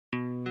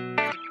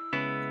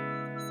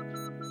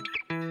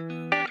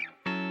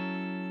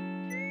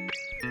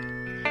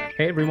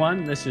Hey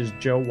everyone, this is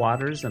Joe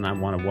Waters, and I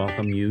want to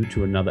welcome you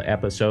to another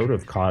episode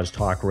of Cause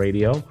Talk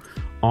Radio.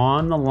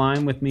 On the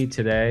line with me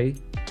today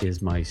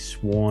is my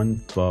sworn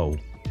foe,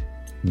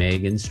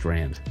 Megan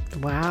Strand.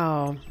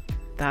 Wow,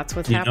 that's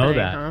what's happening, you know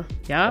that. Huh?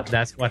 Yep.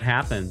 That's what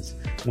happens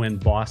when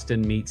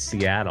Boston meets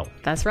Seattle.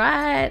 That's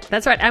right.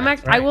 That's right.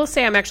 I will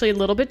say I'm actually a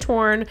little bit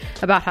torn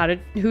about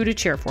who to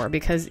cheer for,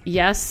 because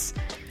yes,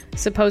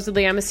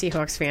 supposedly I'm a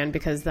Seahawks fan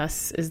because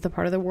this is the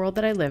part of the world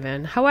that I live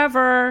in.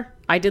 However,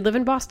 I did live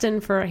in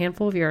Boston for a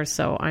handful of years,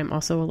 so I'm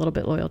also a little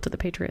bit loyal to the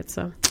Patriots.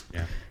 So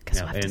guess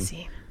we'll have to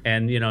see.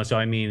 And, so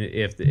I mean,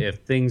 if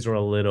things are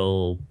a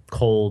little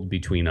cold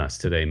between us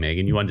today,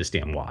 Megan, you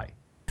understand why.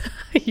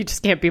 You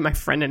just can't be my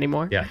friend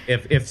anymore. Yeah.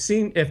 If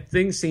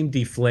things seem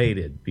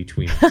deflated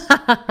between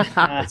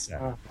us,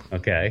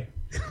 okay.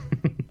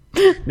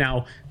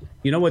 Now,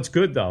 you know what's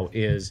good though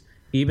is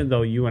even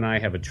though you and I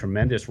have a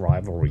tremendous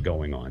rivalry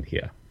going on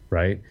here,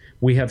 right?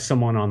 We have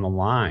someone on the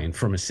line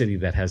from a city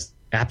that has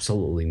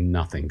absolutely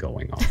nothing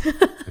going on.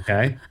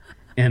 Okay.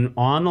 And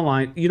on the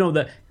line,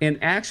 and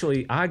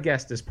actually our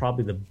guest is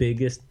probably the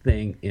biggest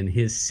thing in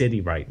his city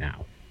right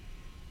now,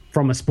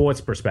 from a sports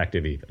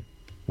perspective even.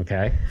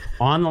 Okay.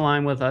 On the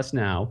line with us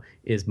now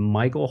is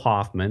Michael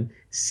Hoffman,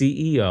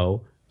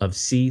 CEO of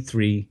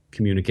C3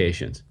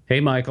 Communications. Hey,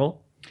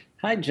 Michael.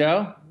 Hi,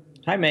 Joe.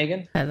 Hi,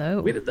 Megan. Hello.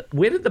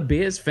 Where did the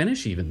Bears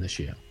finish even this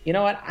year? You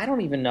know what? I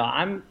don't even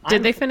know.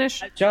 Did they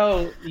finish?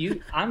 Joe,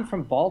 I'm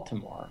from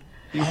Baltimore.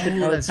 You should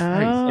know. That's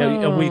right.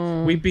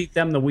 Yeah, we beat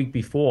them the week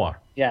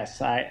before.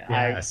 Yes, I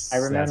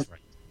remember. That's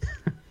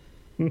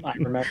right. I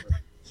remember.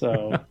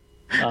 So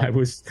I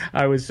was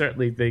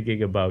certainly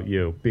thinking about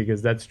you,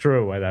 because that's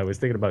true. And I was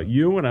thinking about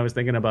you, and I was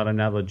thinking about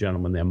another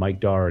gentleman there, Mike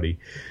Doherty,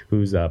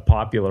 who's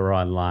popular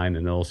online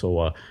and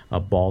also a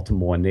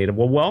Baltimore native.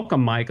 Well,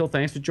 welcome, Michael.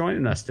 Thanks for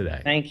joining us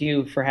today. Thank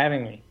you for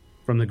having me.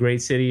 From the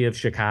great city of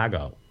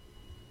Chicago.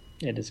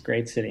 It is a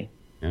great city.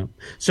 Yeah.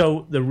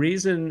 So the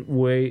reason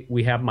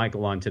we have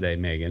Michael on today,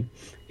 Megan,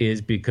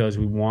 is because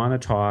we want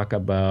to talk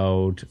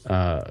about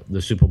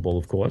the Super Bowl,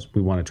 of course.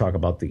 We want to talk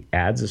about the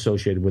ads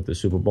associated with the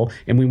Super Bowl.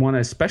 And we want to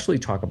especially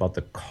talk about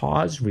the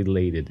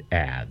cause-related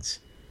ads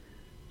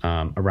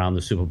around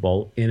the Super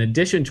Bowl, in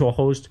addition to a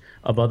host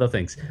of other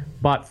things.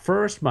 But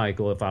first,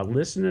 Michael, if our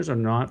listeners are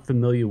not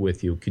familiar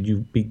with you, could you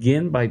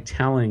begin by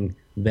telling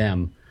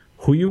them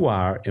who you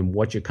are and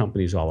what your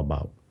company is all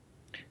about?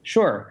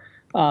 Sure.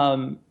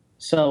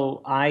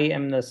 So I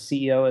am the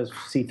CEO of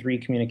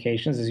C3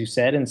 Communications, as you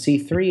said, and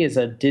C3 is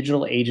a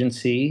digital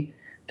agency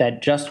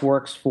that just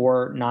works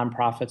for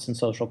nonprofits and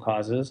social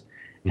causes.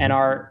 Mm-hmm.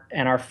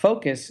 And our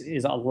focus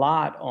is a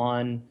lot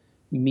on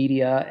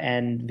media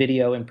and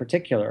video in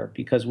particular,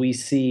 because we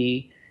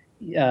see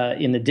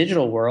in the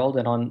digital world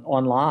and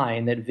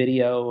online that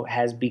video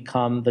has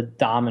become the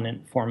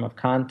dominant form of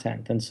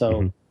content. And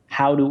so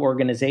how do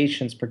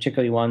organizations,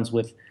 particularly ones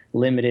with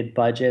limited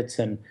budgets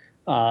and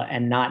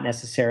not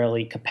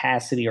necessarily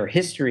capacity or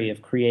history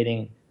of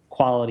creating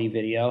quality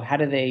video, how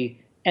do they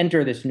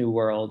enter this new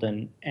world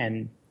and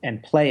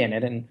play in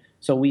it? And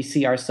so we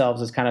see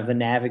ourselves as kind of the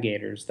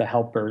navigators, the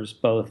helpers,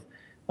 both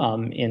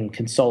in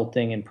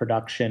consulting and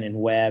production and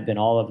web and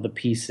all of the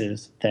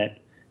pieces that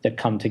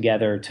come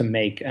together to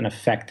make an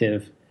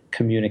effective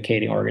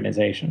communicating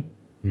organization.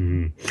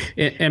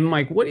 Mm-hmm. And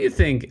Mike, what do you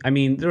think? I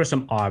mean, there are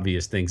some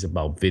obvious things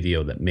about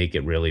video that make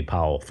it really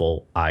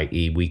powerful,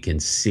 i.e. we can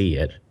see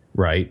it.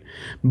 Right.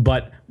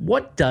 But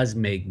what does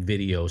make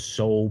video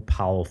so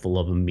powerful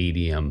of a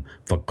medium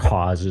for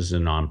causes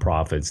and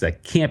nonprofits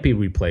that can't be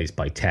replaced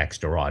by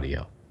text or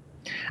audio?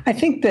 I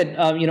think that,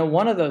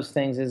 one of those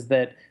things is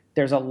that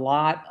there's a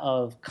lot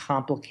of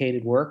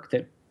complicated work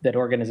that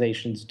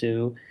organizations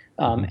do.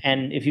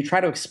 And if you try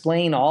to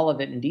explain all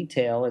of it in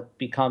detail, it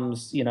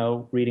becomes,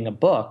 reading a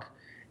book.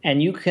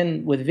 And you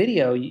can, with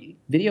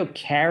video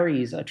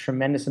carries a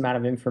tremendous amount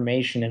of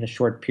information in a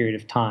short period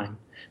of time.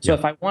 So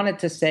if I wanted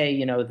to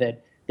say,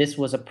 that this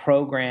was a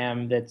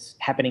program that's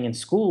happening in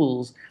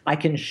schools, I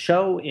can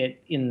show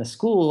it in the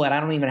school and I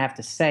don't even have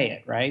to say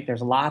it, right?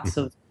 There's lots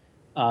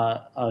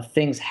of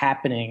things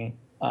happening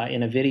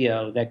in a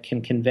video that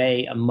can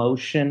convey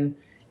emotion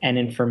and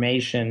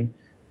information.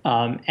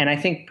 And I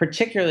think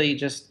particularly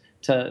just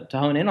to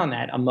hone in on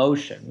that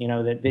emotion,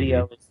 that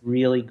video is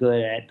really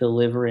good at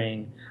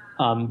delivering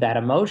that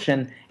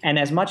emotion. And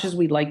as much as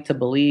we'd like to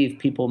believe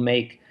people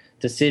make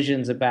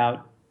decisions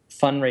about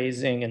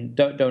fundraising and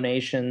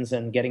donations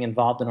and getting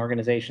involved in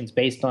organizations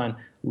based on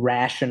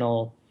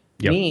rational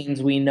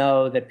means, we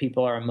know that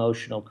people are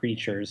emotional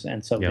creatures,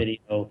 and so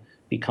video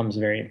becomes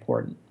very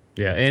important.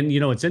 Yeah, and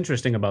what's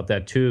interesting about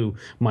that too,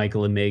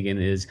 Michael and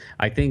Megan, is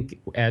I think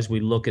as we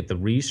look at the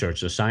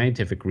research, the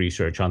scientific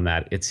research on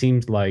that, it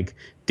seems like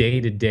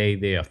day to day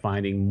they are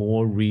finding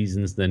more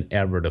reasons than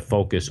ever to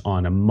focus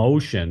on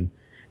emotion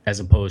as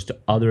opposed to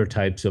other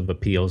types of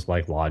appeals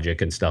like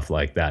logic and stuff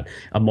like that.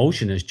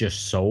 Emotion is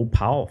just so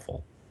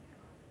powerful.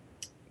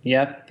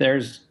 Yeah,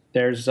 there's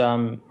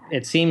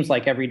it seems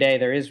like every day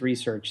there is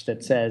research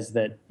that says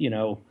that,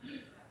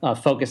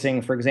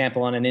 focusing, for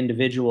example, on an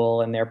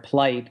individual and their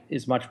plight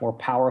is much more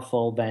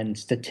powerful than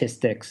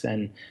statistics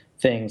and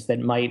things that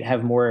might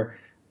have more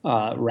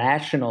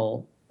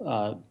rational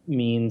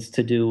means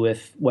to do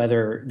with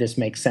whether this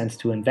makes sense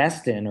to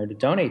invest in or to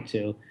donate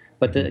to.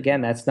 But again,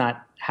 that's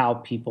not how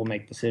people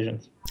make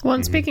decisions. Well,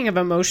 and speaking of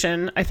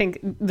emotion, I think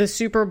the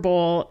Super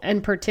Bowl,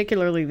 and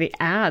particularly the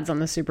ads on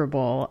the Super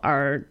Bowl,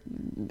 are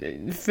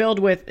filled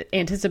with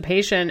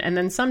anticipation and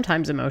then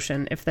sometimes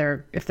emotion if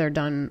they're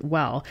done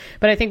well.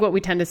 But I think what we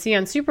tend to see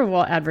on Super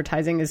Bowl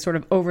advertising is sort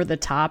of over the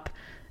top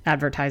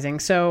advertising.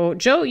 So,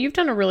 Joe, you've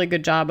done a really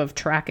good job of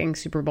tracking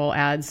Super Bowl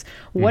ads.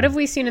 What have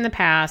we seen in the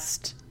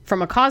past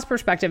from a cause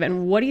perspective,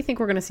 and what do you think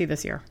we're going to see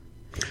this year?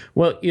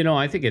 Well,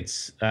 I think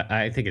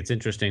it's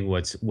interesting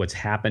what's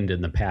happened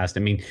in the past. I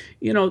mean,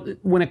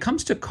 when it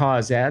comes to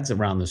cause ads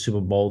around the Super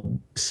Bowl,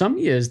 some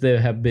years there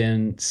have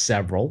been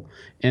several,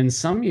 and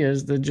some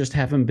years there just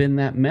haven't been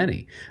that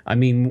many. I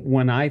mean,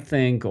 when I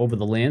think over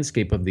the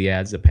landscape of the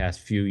ads the past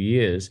few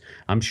years,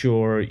 I'm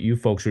sure you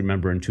folks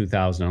remember in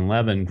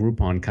 2011,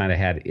 Groupon kind of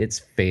had its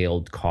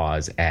failed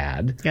cause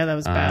ad. Yeah, that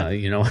was bad.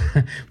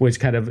 Which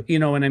kind of,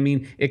 and I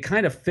mean, it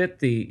kind of fit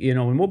the,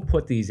 and we'll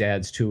put these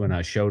ads too in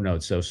our show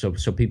notes so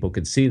people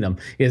could see them,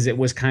 is it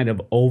was kind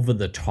of over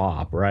the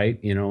top, right?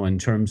 In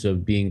terms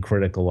of being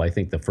critical. I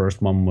think the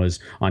first one was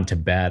on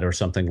Tibet or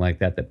something like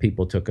that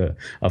people took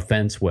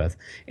offense with.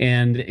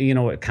 And,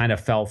 it kind of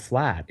fell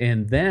flat.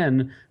 And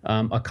then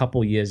a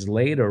couple years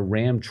later,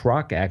 Ram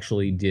Truck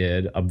actually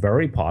did a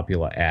very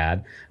popular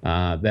ad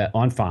that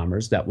on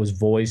farmers that was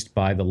voiced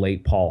by the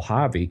late Paul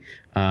Harvey.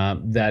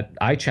 That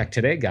I checked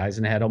today, guys,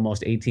 and it had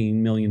almost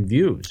 18 million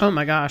views. Oh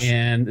my gosh.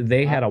 And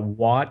they had a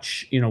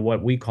watch,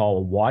 what we call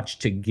a watch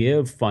to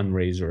give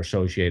fundraiser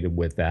associated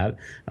with that,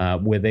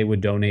 where they were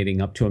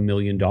donating up to $1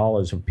 million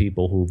of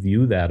people who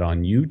view that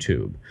on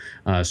YouTube.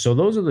 So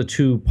those are the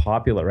two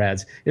popular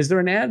ads. Is there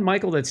an ad,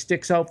 Michael, that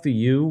sticks out for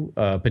you,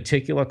 a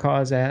particular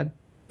cause ad?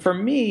 For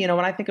me,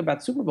 when I think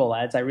about Super Bowl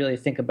ads, I really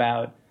think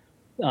about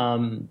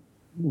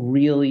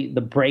really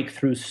the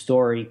breakthrough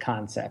story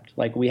concept.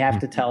 Like, we have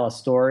to tell a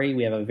story.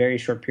 We have a very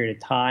short period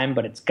of time,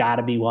 but it's got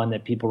to be one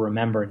that people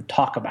remember and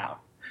talk about.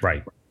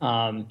 Right.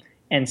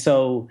 And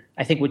so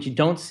I think what you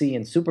don't see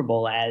in Super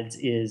Bowl ads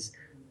is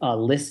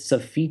lists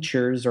of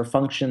features or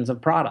functions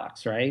of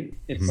products, right?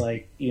 It's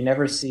like you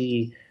never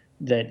see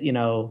that,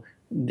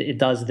 it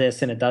does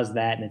this and it does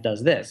that and it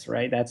does this,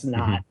 right? That's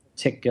not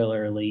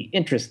particularly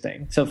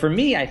interesting. So for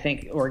me, I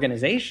think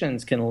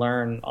organizations can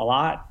learn a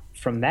lot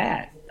from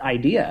that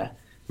idea,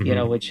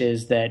 which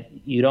is that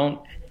you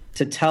don't,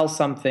 to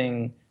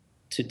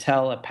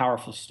tell a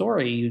powerful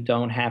story, you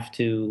don't have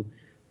to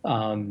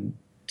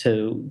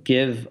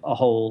give a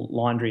whole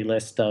laundry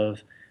list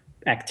of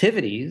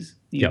activities.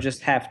 You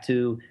just have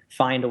to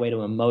find a way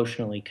to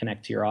emotionally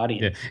connect to your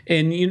audience. Yeah.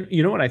 And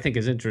you know what I think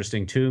is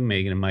interesting too,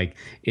 Megan and Mike,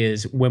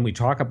 is when we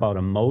talk about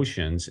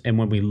emotions and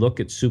when we look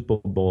at Super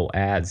Bowl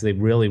ads, they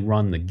really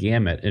run the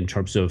gamut in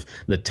terms of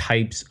the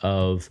types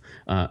of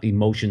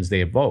emotions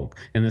they evoke.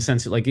 In the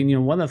sense that, like,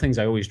 one of the things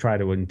I always try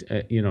to,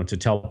 to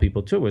tell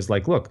people too is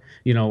like, look,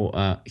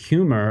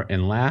 humor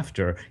and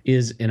laughter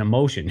is an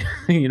emotion.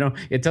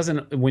 It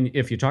doesn't,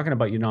 if you're talking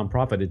about your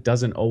nonprofit, it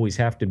doesn't always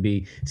have to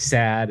be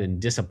sad and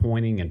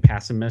disappointing and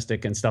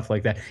pessimistic and stuff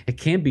like that. It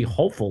can be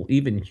hopeful,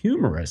 even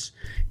humorous,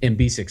 and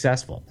be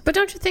successful. But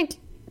don't you think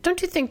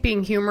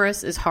being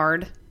humorous is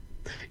hard?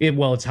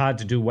 It's hard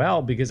to do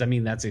well because,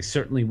 that's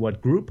certainly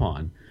what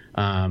Groupon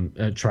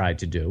tried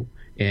to do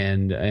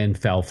and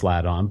fell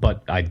flat on.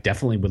 But I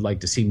definitely would like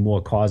to see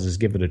more causes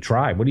give it a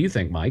try. What do you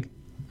think, Mike?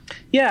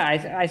 Yeah,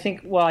 I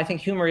think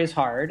humor is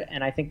hard,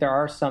 and I think there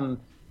are some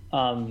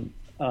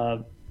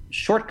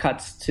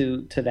shortcuts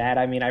to that.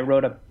 I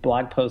wrote a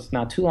blog post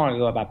not too long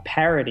ago about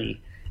parody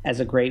as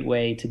a great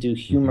way to do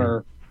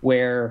humor,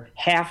 where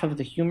half of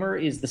the humor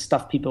is the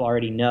stuff people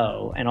already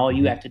know, and all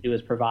you have to do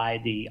is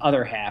provide the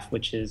other half,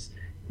 which is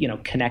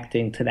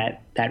connecting to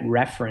that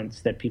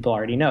reference that people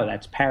already know.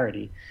 That's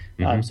parody.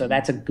 So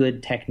that's a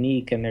good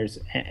technique, and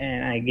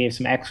I gave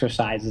some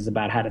exercises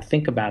about how to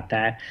think about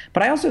that.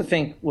 But I also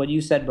think what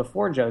you said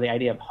before, Joe, the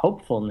idea of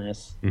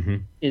hopefulness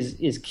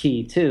is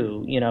key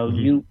too.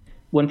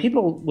 When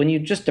you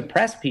just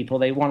depress people,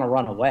 they want to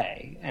run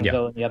away and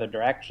go in the other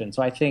direction.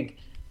 So I think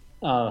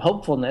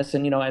hopefulness,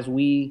 and as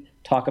we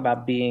talk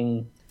about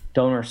being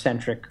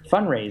donor-centric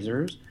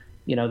fundraisers,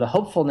 the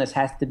hopefulness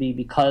has to be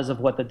because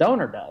of what the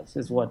donor does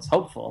is what's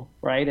hopeful,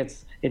 right?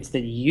 It's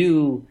that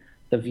you,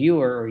 the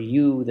viewer, or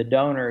you, the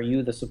donor,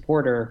 you, the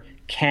supporter,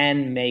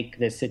 can make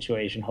this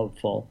situation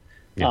hopeful,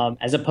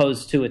 as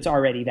opposed to it's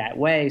already that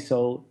way.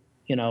 So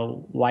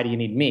why do you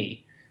need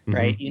me,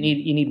 right? You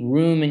need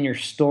room in your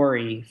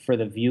story for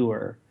the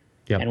viewer,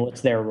 and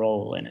what's their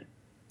role in it.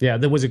 Yeah,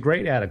 there was a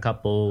great ad a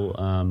couple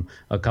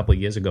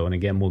years ago, and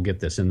again, we'll get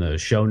this in the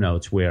show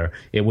notes, where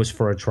it was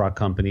for a truck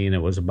company, and it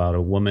was about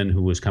a woman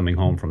who was coming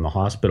home from the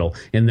hospital,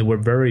 and there were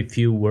very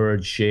few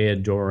words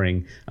shared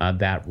during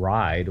that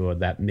ride or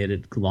that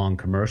minute-long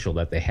commercial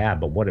that they had,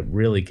 but what it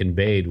really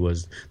conveyed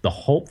was the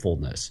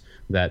hopefulness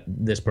that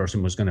this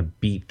person was going to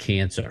beat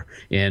cancer,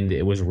 and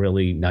it was a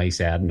really nice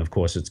ad, and of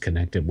course, it's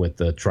connected with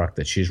the truck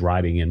that she's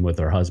riding in with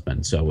her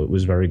husband, so it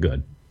was very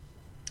good.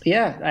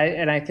 Yeah,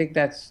 I think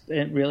that's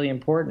really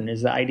important,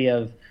 is the idea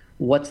of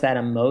what's that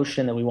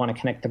emotion that we want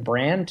to connect the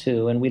brand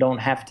to, and we don't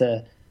have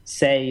to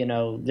say,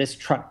 this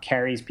truck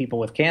carries people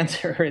with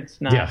cancer.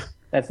 It's not. Yeah.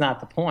 That's not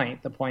the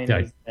point. The point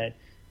is that,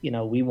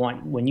 we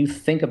want, when you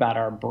think about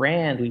our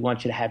brand, we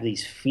want you to have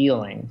these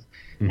feelings.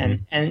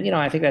 Mm-hmm. And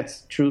I think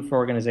that's true for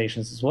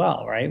organizations as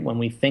well, right? When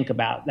we think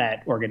about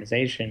that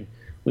organization,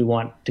 we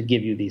want to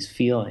give you these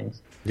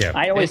feelings. Yeah.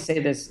 I always say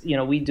this,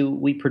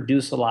 we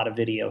produce a lot of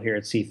video here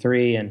at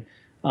C3, and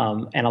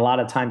a lot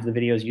of times the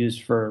video is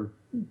used for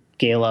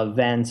gala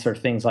events or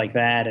things like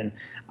that. And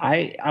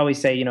I always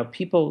say,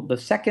 people, the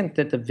second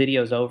that the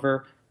video's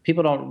over,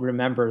 people don't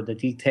remember the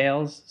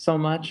details so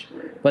much,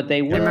 but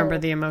they will remember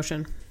the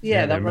emotion.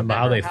 Yeah, they'll remember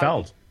how they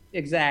felt.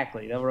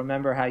 Exactly. They'll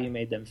remember how you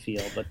made them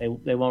feel, but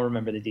they won't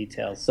remember the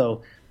details.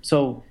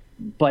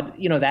 But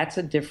that's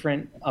a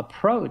different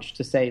approach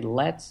to say,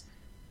 let's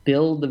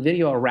build the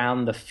video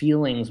around the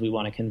feelings we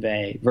want to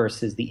convey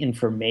versus the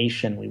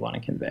information we want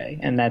to convey.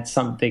 And that's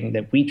something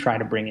that we try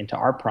to bring into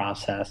our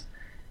process,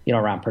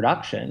 around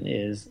production,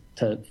 is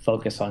to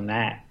focus on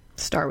that.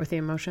 Start with the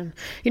emotion.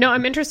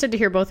 I'm interested to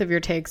hear both of your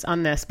takes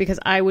on this, because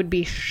I would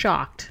be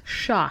shocked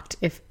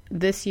if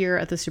this year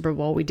at the Super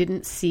Bowl we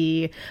didn't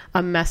see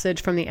a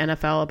message from the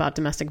NFL about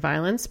domestic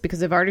violence, because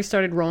they've already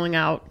started rolling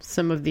out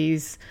some of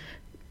these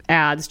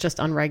ads just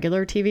on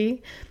regular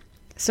TV.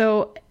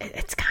 So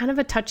it's kind of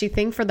a touchy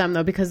thing for them,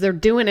 though, because they're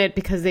doing it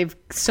because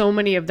so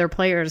many of their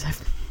players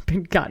have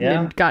been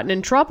gotten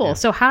in trouble. Yeah.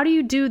 So how do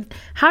you do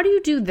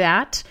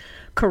that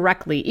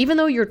correctly? Even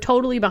though you're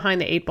totally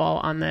behind the eight ball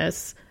on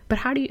this, but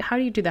how do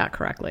you do that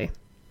correctly?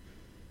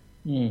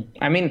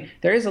 I mean,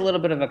 there is a little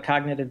bit of a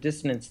cognitive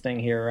dissonance thing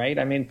here, right?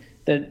 I mean,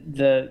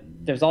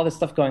 there's all this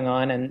stuff going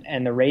on,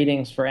 and the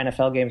ratings for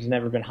NFL games have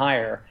never been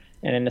higher.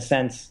 And in a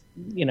sense,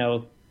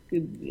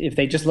 if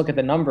they just look at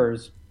the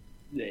numbers,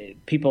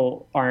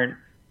 people aren't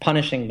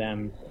punishing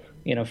them,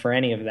 for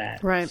any of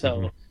that. Right.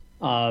 So,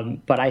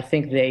 but I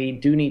think they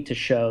do need to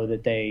show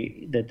that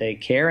they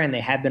care, and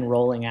they have been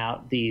rolling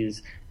out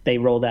they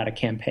rolled out a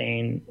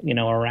campaign,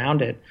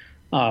 around it.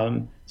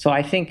 So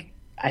I think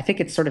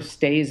it sort of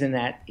stays in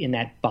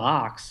that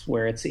box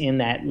where it's in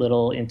that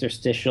little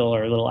interstitial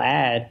or little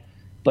ad,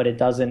 but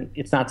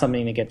it's not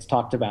something that gets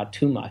talked about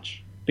too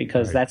much,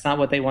 because that's not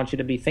what they want you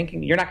to be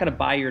thinking. You're not going to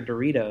buy your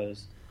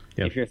Doritos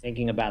if you're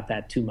thinking about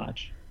that too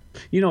much.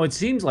 It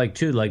seems like,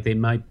 too, like they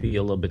might be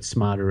a little bit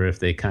smarter if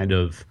they kind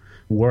of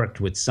worked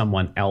with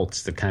someone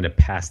else to kind of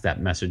pass that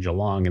message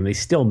along, and they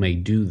still may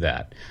do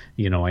that.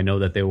 I know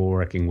that they were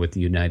working with the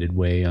United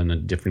Way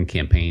on different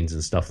campaigns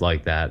and stuff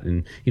like that,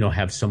 and,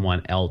 have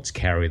someone else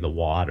carry the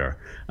water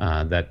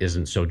that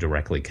isn't so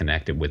directly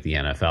connected with the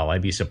NFL.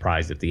 I'd be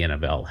surprised if the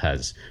NFL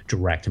has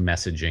direct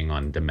messaging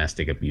on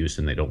domestic abuse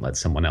and they don't let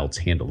someone else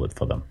handle it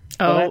for them.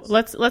 Oh,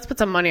 let's put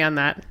some money on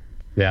that.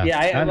 Yeah,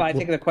 I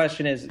think the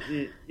question is,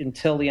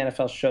 until the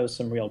NFL shows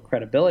some real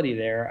credibility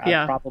there,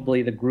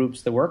 probably the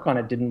groups that work on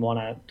it don't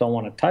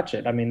want to touch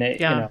it. I mean,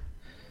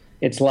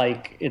 it's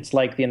like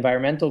the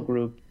environmental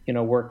group,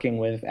 working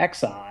with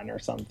Exxon or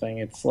something.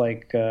 It's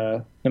like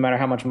no matter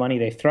how much money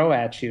they throw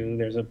at you,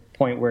 there's a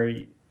point where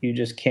you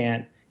just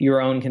can't. Your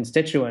own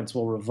constituents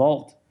will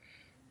revolt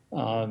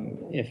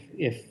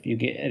if you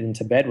get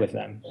into bed with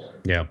them.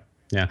 Yeah.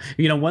 Yeah.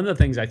 One of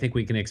the things I think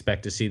we can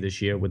expect to see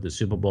this year with the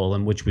Super Bowl,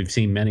 and which we've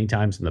seen many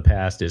times in the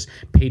past, is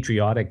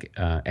patriotic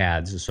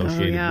ads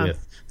associated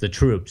with the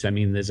troops. I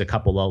mean, there's a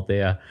couple out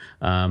there,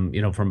 from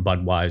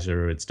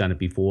Budweiser. It's done it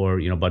before.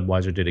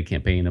 Budweiser did a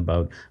campaign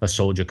about a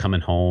soldier coming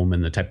home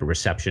and the type of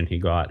reception he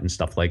got and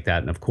stuff like that.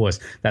 And of course,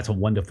 that's a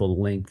wonderful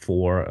link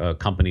for a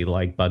company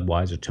like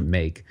Budweiser to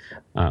make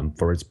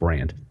for its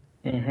brand.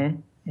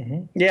 Mm-hmm.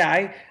 Mm-hmm.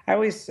 Yeah, I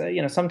always,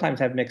 sometimes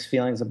have mixed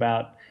feelings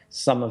about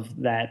some of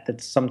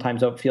that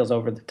sometimes feels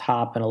over the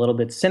top and a little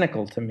bit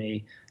cynical to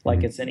me.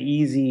 Like it's an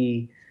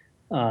easy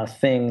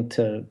thing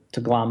to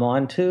glom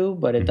onto,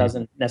 but it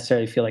doesn't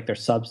necessarily feel like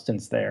there's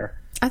substance there.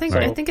 I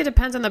think it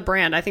depends on the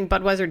brand. I think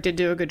Budweiser did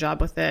do a good job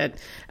with it,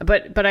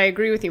 but I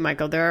agree with you,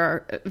 Michael.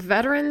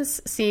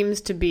 Veterans seems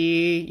to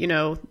be,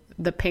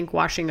 the pink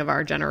washing of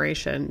our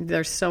generation.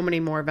 There's so many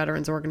more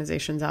veterans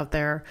organizations out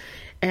there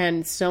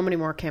and so many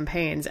more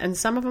campaigns, and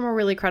some of them are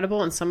really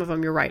credible, and some of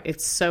them, you're right,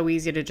 it's so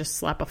easy to just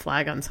slap a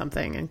flag on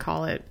something and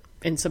call it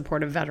in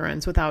support of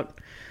veterans without,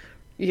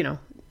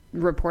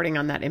 reporting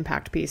on that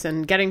impact piece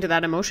and getting to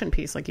that emotion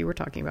piece like you were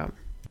talking about.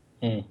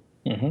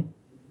 Mm-hmm.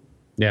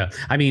 Yeah.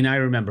 I mean, I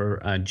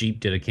remember Jeep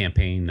did a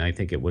campaign, I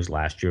think it was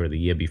last year or the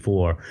year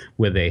before,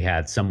 where they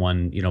had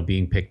someone,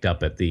 being picked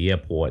up at the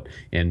airport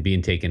and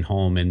being taken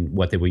home. And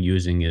what they were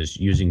using is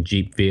using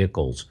Jeep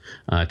vehicles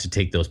to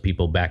take those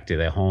people back to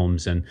their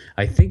homes. And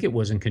I think it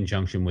was in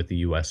conjunction with the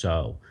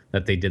USO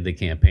that they did the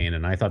campaign.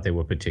 And I thought they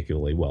were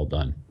particularly well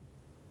done.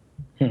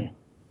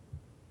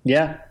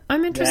 Yeah.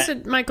 I'm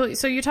interested, Michael.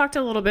 So you talked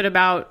a little bit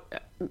about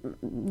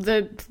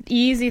the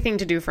easy thing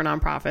to do for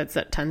nonprofits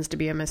that tends to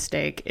be a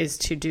mistake is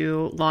to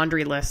do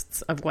laundry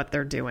lists of what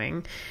they're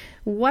doing.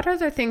 What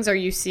other things are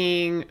you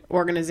seeing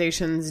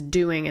organizations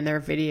doing in their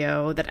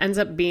video that ends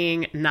up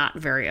being not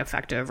very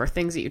effective, or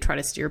things that you try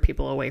to steer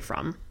people away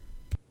from?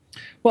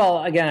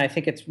 Well, again, I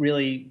think it's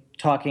really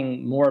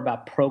talking more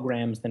about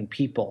programs than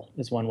people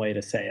is one way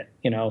to say it.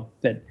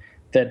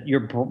 That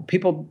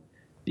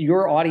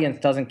your audience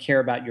doesn't care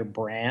about your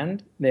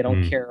brand. They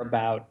don't care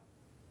about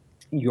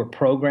your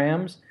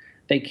programs.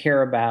 They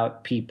care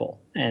about people.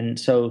 And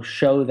so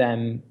show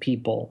them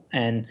people.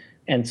 And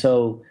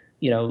so,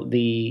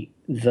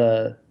 it's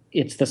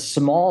the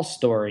small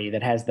story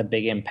that has the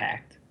big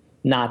impact,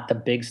 not the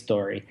big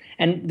story.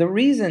 And the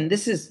reason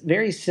this is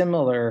very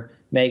similar,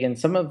 Megan,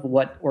 some of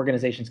what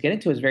organizations get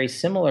into is very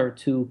similar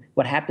to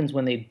what happens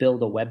when they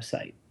build a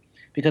website.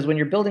 Because when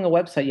you're building a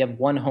website, you have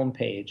one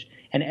homepage,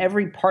 and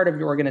every part of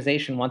your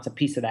organization wants a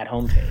piece of that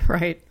homepage.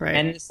 Right.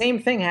 And the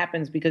same thing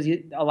happens because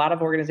a lot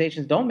of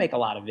organizations don't make a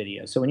lot of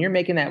videos. So when you're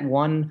making that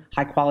one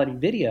high-quality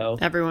video,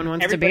 everyone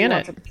wants to be in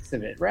it. A piece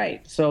of it,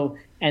 right? So,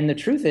 and the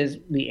truth is,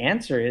 the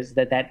answer is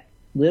that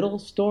little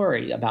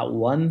story about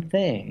one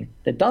thing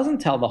that doesn't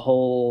tell the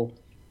whole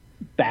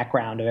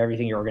background of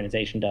everything your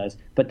organization does,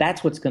 but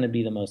that's what's going to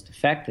be the most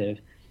effective.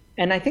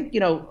 And I think,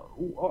 a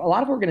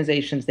lot of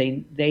organizations,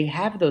 they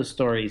have those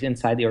stories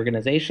inside the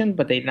organization,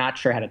 but they're not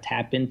sure how to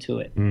tap into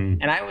it.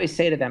 And I always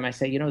say to them, I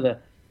say, the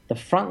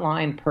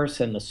frontline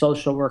person, the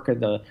social worker,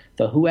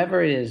 the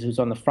whoever it is who's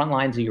on the front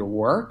lines of your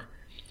work,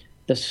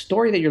 the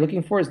story that you're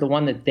looking for is the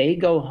one that they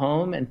go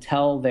home and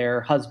tell their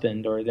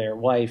husband or their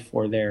wife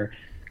or their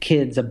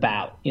kids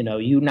about.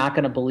 You're not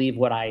going to believe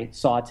what I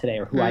saw today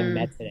or who I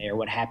met today or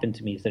what happened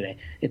to me today.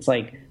 It's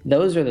like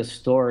those are the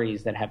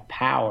stories that have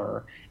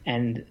power.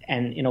 And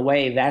in a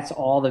way, that's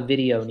all the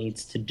video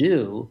needs to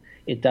do.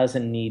 It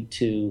doesn't need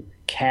to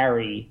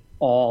carry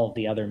all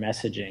the other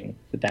messaging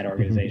that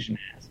organization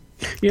has.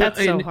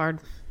 That's so hard.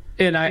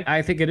 And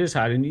I think it is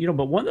hard. And,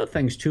 but one of the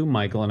things too,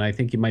 Michael, and I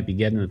think you might be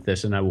getting at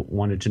this, and I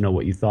wanted to know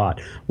what you thought,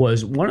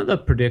 was one of the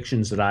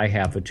predictions that I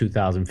have for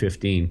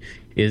 2015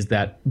 is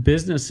that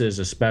businesses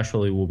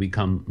especially will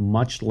become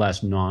much less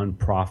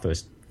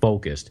nonprofit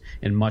focused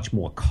and much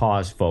more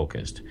cause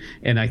focused.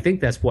 And I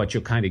think that's what you're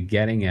kind of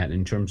getting at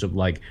in terms of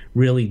like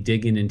really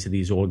digging into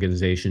these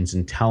organizations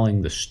and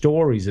telling the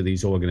stories of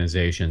these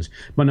organizations,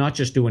 but not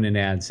just doing an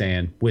ad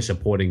saying we're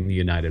supporting the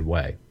United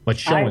Way, but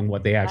showing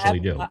what they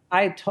actually do.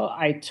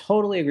 I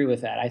totally agree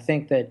with that. I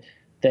think that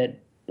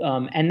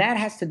and that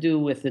has to do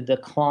with the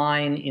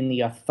decline in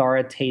the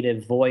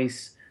authoritative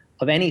voice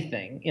of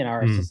anything in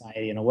our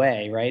society in a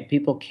way, right?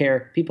 People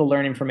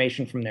learn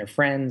information from their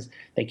friends.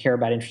 They care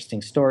about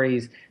interesting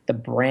stories. The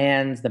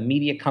brands, the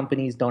media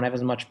companies don't have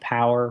as much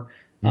power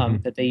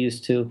that they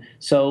used to.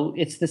 So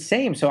it's the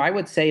same. So I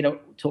would say to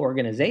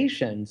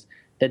organizations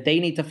that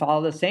they need to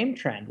follow the same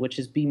trend, which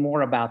is be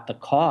more about the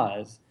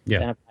cause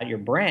than about your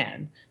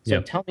brand.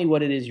 So tell me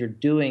what it is you're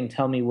doing.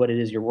 Tell me what it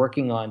is you're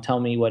working on.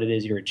 Tell me what it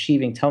is you're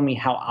achieving. Tell me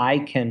how I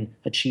can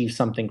achieve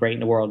something great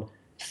in the world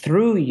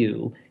through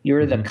you.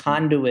 You're the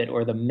conduit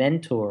or the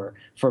mentor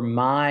for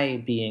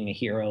my being a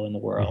hero in the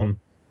world.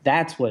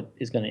 That's what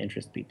is going to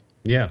interest people.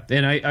 Yeah.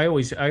 And I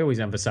always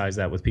emphasize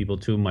that with people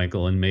too,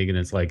 Michael and Megan.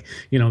 It's like,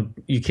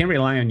 you can't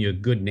rely on your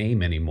good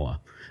name anymore.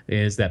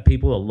 Is that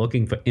people are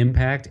looking for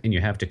impact, and you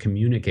have to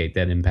communicate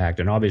that impact.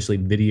 And obviously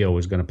video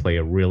is going to play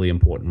a really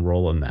important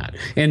role in that.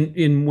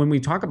 And when we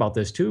talk about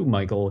this too,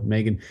 Michael and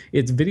Megan,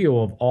 it's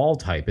video of all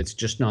type. It's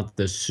just not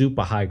the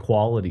super high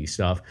quality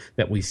stuff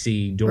that we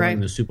see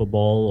during the Super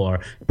Bowl, or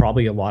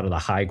probably a lot of the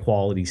high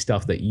quality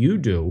stuff that you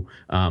do,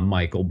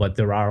 Michael. But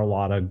there are a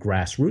lot of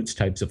grassroots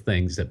types of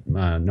things that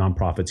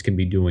nonprofits can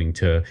be doing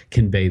to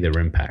convey their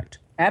impact.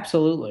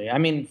 Absolutely. I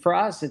mean, for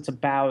us, it's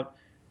about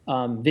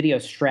video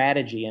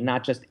strategy and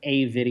not just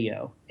a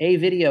video. A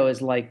video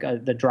is like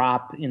the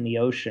drop in the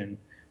ocean,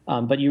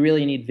 but you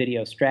really need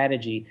video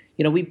strategy.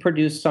 We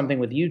produced something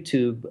with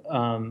YouTube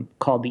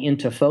called the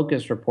Into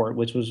Focus Report,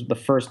 which was the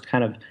first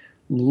kind of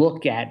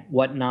look at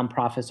what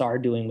nonprofits are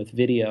doing with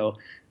video.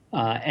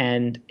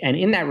 And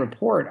in that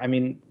report, I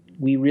mean,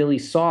 we really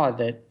saw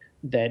that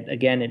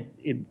again,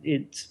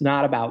 it's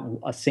not about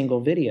a single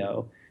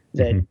video,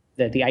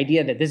 that the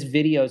idea that this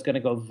video is going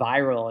to go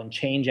viral and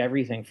change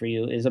everything for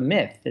you is a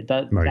myth. That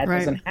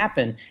doesn't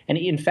happen. And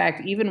in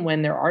fact, even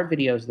when there are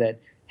videos that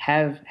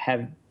have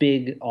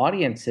big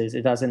audiences,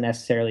 it doesn't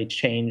necessarily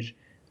change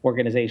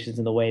organizations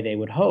in the way they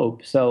would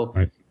hope. So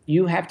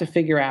you have to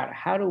figure out,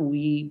 how do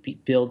we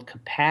build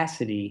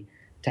capacity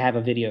to have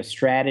a video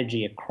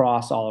strategy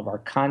across all of our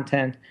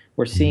content?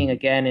 We're seeing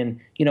again in,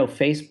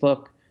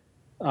 Facebook,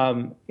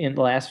 in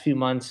the last few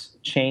months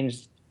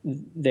changed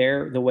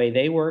the way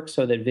they work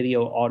so that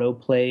video auto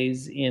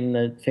plays in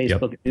the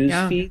Facebook news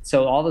feed.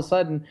 So all of a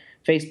sudden,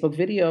 Facebook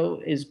video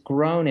is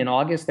grown. In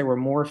August, there were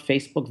more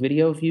Facebook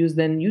video views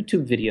than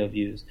YouTube video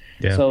views.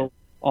 Yeah. So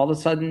all of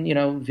a sudden,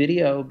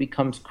 video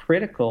becomes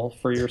critical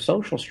for your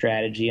social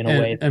strategy in a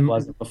way that it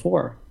wasn't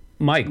before.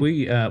 Mike,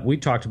 we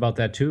talked about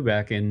that too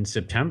back in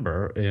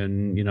September,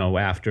 and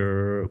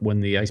after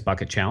when the Ice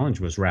Bucket Challenge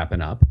was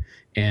wrapping up,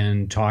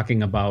 and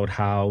talking about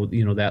how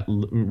that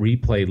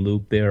replay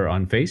loop there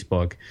on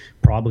Facebook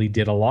probably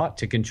did a lot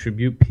to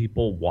contribute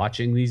people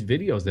watching these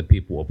videos that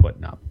people were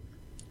putting up.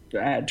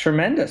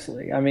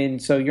 Tremendously. I mean,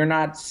 so you're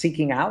not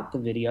seeking out the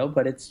video,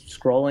 but it's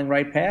scrolling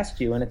right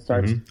past you, and it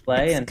starts to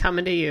play and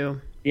coming to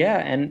you. Yeah,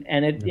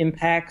 and it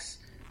impacts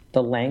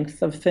the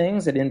length of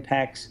things. It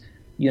impacts.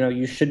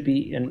 You should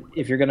be, and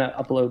if you're going to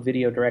upload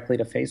video directly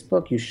to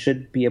Facebook, you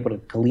should be able to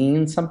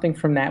glean something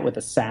from that with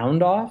the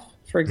sound off,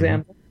 for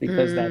example,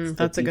 because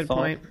that's a good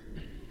point.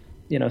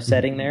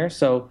 Setting there.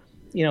 So,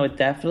 it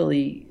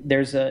definitely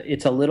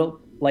it's a little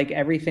like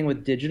everything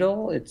with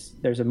digital.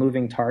 There's a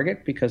moving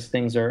target because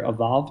things are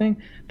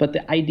evolving. But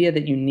the idea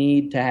that you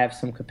need to have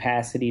some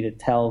capacity to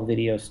tell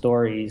video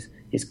stories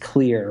is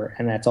clear,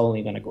 and that's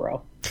only going to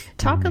grow.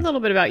 Talk a little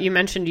bit about, you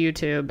mentioned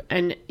YouTube,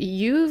 and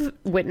you've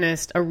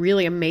witnessed a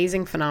really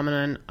amazing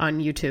phenomenon on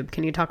YouTube.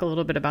 Can you talk a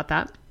little bit about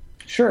that?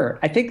 Sure.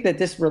 I think that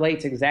this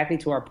relates exactly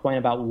to our point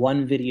about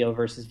one video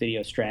versus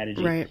video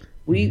strategy. Right.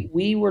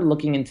 We were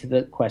looking into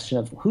the question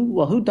of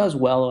who does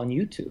well on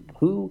YouTube?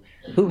 Who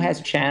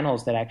has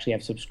channels that actually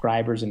have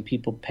subscribers and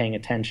people paying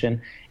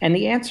attention? And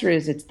the answer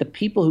is it's the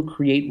people who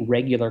create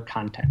regular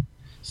content.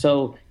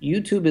 So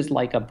YouTube is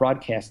like a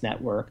broadcast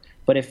network,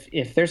 but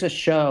if there's a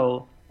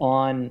show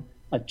on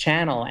a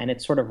channel and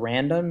it's sort of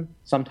random,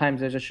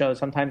 sometimes there's a show,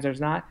 sometimes there's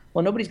not,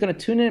 well, nobody's going to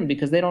tune in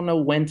because they don't know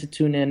when to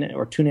tune in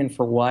or tune in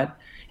for what.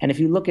 And if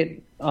you look at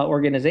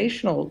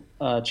organizational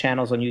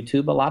channels on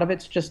YouTube, a lot of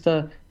it's just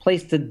a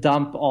place to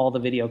dump all the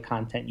video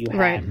content you have.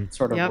 Right. It's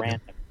sort of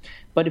random.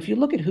 But if you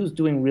look at who's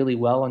doing really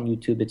well on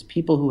YouTube, it's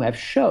people who have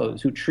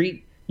shows, who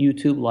treat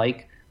YouTube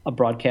like a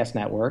broadcast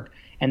network,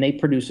 and they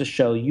produce a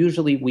show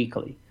usually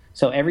weekly.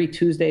 So every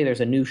Tuesday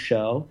there's a new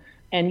show.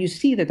 And you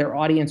see that their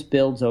audience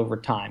builds over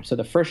time. So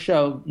the first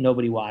show,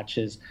 nobody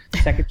watches. The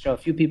second show, a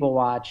few people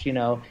watch,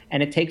 and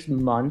it takes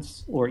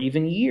months or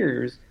even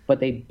years, but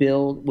they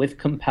build with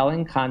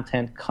compelling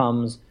content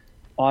comes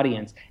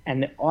audience.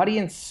 And the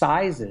audience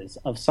sizes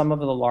of some of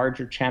the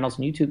larger channels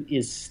on YouTube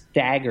is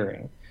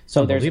staggering.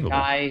 So there's a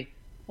guy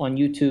on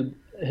YouTube,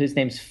 his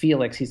name's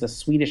Felix. He's a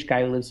Swedish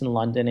guy who lives in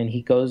London, and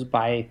he goes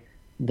by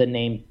the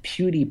name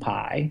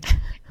PewDiePie.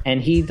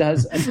 And he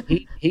does,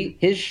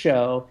 his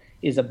show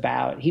is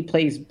about, he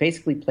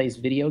basically plays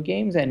video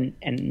games and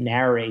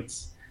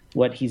narrates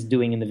what he's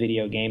doing in the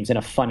video games in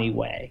a funny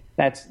way.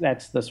 That's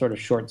the sort of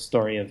short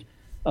story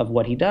of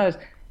what he does.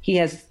 He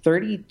has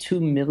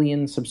 32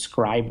 million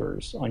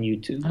subscribers on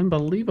YouTube.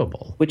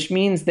 Unbelievable. Which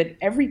means that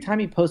every time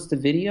he posts a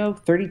video,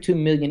 32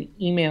 million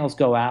emails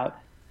go out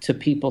to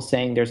people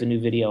saying there's a new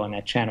video on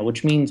that channel,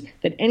 which means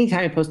that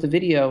anytime he posts a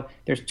video,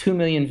 there's 2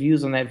 million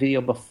views on that video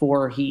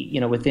before he,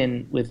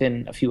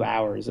 within a few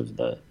hours of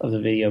the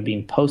video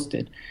being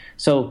posted.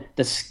 So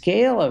the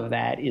scale of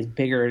that is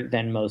bigger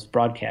than most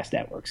broadcast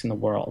networks in the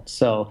world.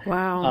 So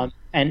wow.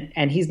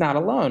 And he's not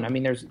alone. I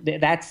mean,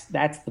 that's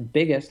the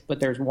biggest, but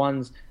there's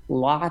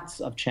lots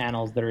of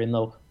channels that are in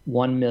the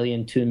 1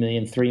 million, 2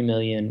 million, 3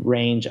 million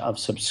range of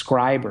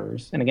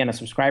subscribers. And again, a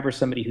subscriber is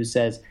somebody who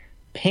says,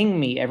 ping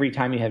me every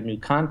time you have new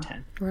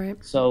content. Right.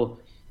 So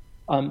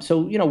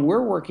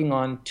we're working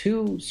on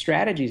two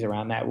strategies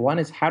around that. One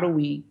is how do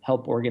we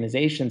help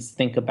organizations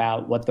think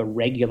about what the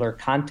regular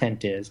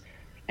content is?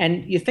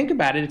 And you think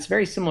about it, it's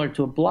very similar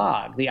to a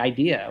blog, the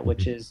idea,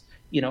 which is,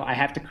 I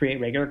have to create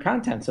regular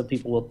content so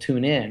people will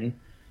tune in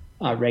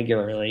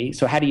regularly.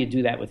 So how do you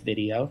do that with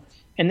video?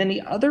 And then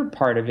the other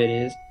part of it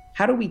is,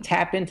 how do we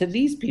tap into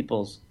these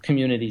people's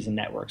communities and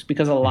networks?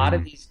 Because a lot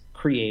of these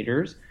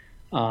creators,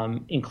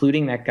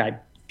 including that guy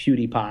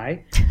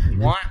PewDiePie,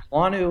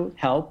 want to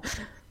help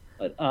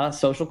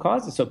social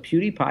causes. So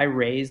PewDiePie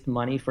raised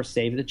money for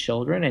Save the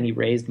Children, and he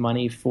raised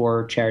money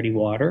for Charity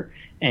Water,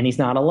 and he's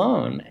not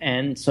alone.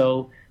 And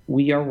so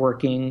we are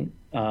working,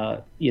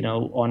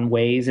 on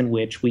ways in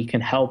which we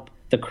can help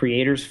the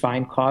creators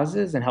find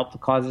causes and help the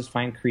causes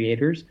find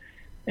creators.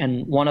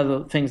 And one of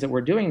the things that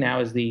we're doing now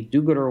is the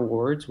Do-Gooder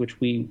Awards,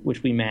 which we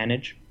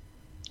manage,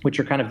 which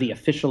are kind of the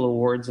official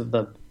awards of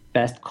the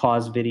best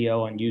cause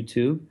video on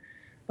YouTube.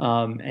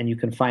 And you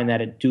can find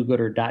that at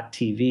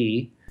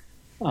dogooder.tv,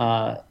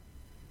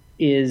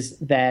 is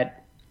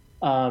that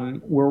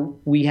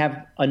we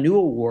have a new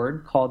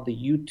award called the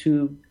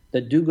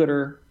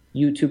Do-Gooder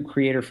YouTube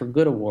Creator for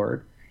Good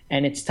Award.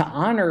 And it's to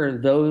honor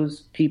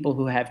those people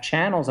who have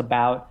channels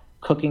about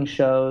cooking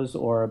shows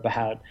or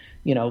about,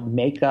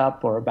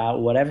 makeup or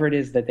about whatever it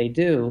is that they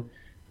do,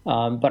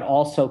 but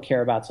also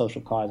care about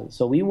social causes.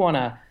 So we want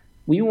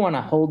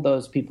to hold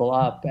those people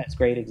up as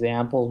great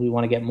examples. We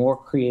want to get more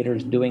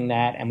creators doing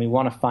that, and we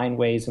want to find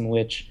ways in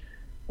which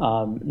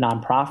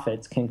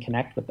nonprofits can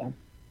connect with them.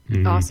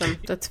 Awesome.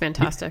 That's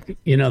fantastic.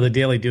 The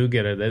Daily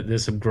Do-Gooder,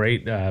 there's some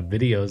great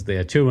videos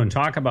there too. And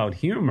talk about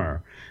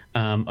humor.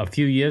 A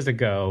few years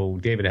ago,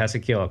 David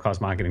Hessekiel at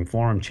Cost Marketing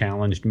Forum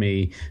challenged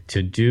me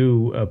to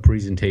do a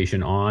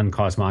presentation on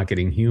cost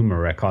marketing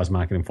humor at Cost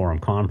Marketing Forum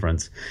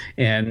conference.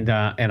 And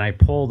I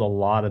pulled a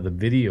lot of the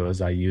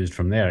videos I used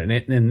from there.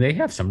 And they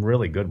have some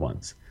really good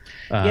ones.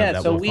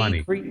 So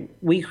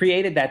we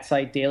created that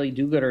site,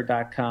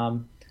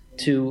 dailydogooder.com,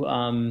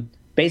 to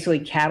basically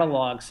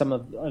catalog some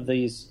of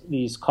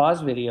these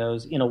cause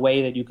videos in a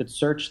way that you could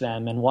search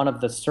them. And one of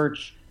the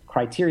search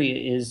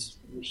criteria is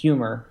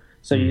humor.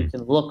 So you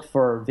can look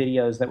for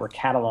videos that were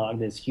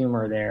cataloged as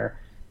humor there.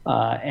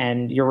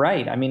 And you're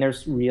right. I mean,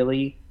 there's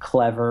really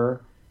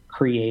clever,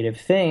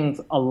 creative things.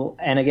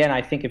 And again,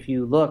 I think if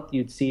you look,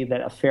 you'd see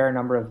that a fair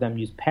number of them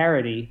use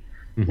parody,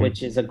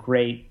 which is a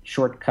great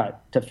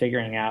shortcut to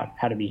figuring out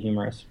how to be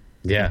humorous.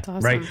 Yeah,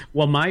 awesome. Right.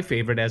 Well, my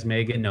favorite, as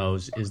Megan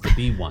knows, is the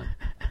bee one.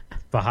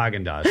 For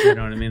Haagen-Dazs, you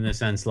know what I mean? In the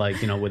sense, like,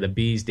 where the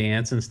bees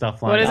dance and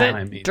stuff like that. What is it?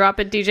 I mean, Drop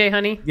it, DJ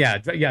Honey? Yeah,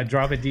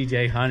 drop it,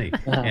 DJ Honey.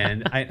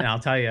 And I'll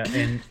tell you,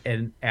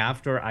 and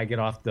after I get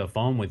off the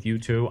phone with you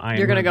two,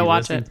 you're going to go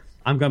watch it.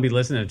 I'm going to be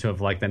listening to it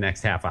for like the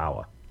next half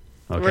hour.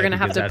 Okay, we're gonna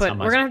have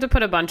to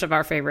put a bunch of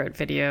our favorite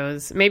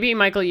videos. Maybe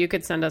Michael, you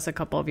could send us a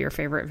couple of your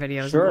favorite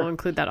videos. Sure. And we'll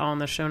include that all in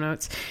the show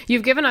notes.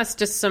 You've given us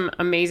just some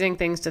amazing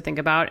things to think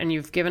about, and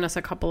you've given us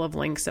a couple of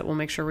links that we'll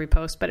make sure we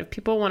post. But if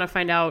people want to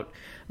find out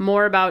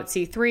more about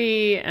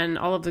C3 and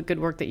all of the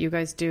good work that you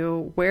guys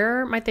do,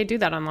 where might they do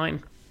that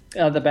online?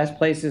 The best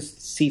place is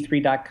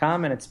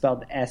c3.com, and it's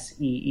spelled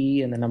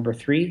SEE and the number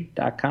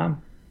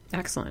 3.com.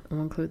 Excellent.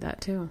 We'll include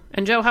that too.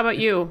 And Joe, how about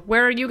you?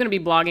 Where are you going to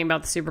be blogging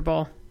about the Super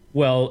Bowl?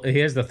 Well,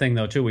 here's the thing,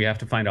 though, too. We have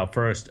to find out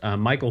first.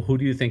 Michael, who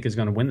do you think is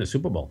going to win the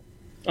Super Bowl?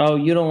 Oh,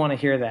 you don't want to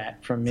hear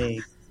that from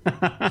me.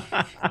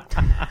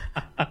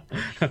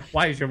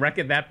 Why, is your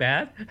record that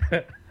bad?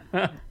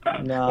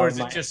 No. Or is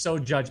it just so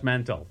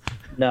judgmental?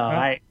 No,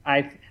 I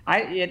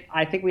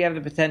think we have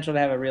the potential to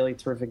have a really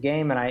terrific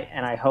game, and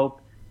I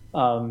hope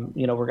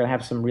we're going to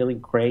have some really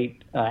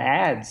great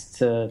ads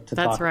to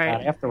talk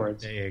about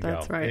afterwards. There you go.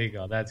 Right. There you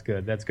go. That's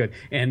good. That's good.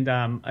 And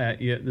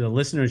the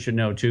listeners should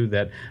know too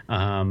that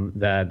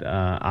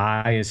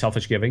I,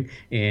 Selfish Giving,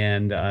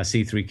 and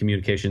C3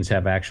 Communications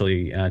have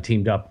actually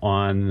teamed up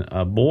on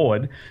a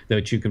board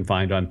that you can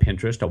find on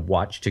Pinterest, a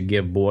Watch to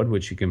Give board,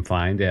 which you can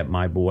find at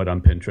my board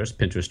on Pinterest,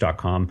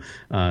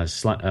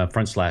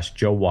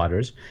 pinterest.com/Joe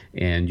Waters,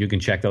 and you can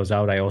check those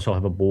out. I also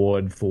have a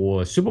board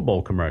for Super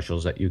Bowl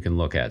commercials that you can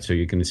look at, so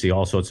you can see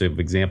all sorts of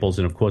examples,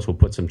 and of course we'll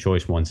put some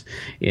choice ones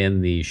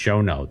in the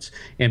show notes.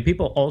 And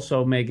people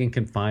also, Megan,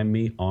 can find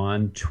me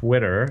on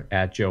Twitter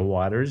at Joe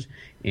Waters,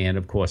 and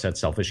of course at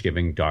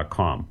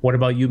selfishgiving.com. What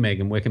about you,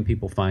 Megan? Where can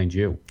people find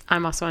you?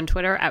 I'm also on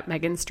Twitter at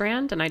Megan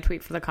Strand, and I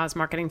tweet for the Cause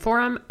Marketing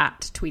Forum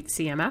at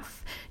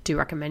TweetCMF. Do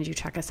recommend you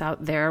check us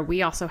out there.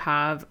 We also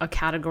have a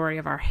category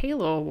of our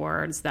Halo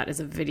Awards that is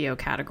a video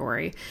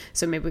category,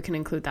 so maybe we can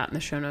include that in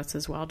the show notes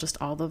as well,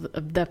 just all of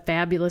the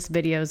fabulous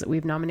videos that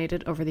we've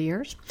nominated over the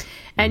years.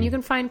 And you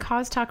can find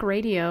Cause Talk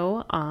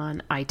Radio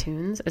on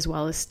iTunes as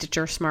well as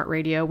Stitcher Smart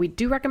Radio. We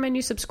do recommend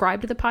you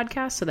subscribe to the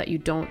podcast so that you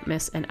don't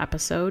miss an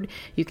episode.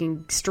 You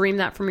can stream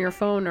that from your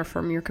phone or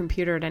from your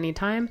computer at any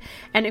time.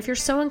 And if you're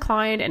so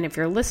inclined and if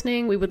you're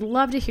listening, we would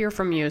love to hear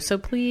from you. So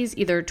please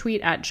either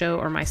tweet at Joe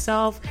or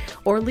myself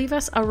or leave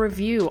us a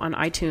review on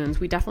iTunes.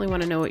 We definitely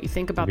want to know what you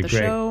think about the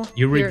show.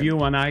 Your review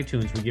on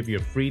iTunes, we give you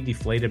a free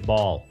deflated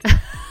ball.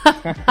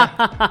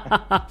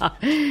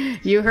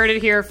 You heard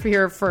it here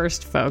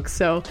first, folks.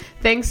 So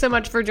thanks so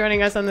much for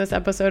joining us on this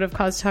episode of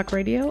Cause Talk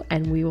Radio,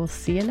 and we will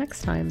see you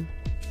next time.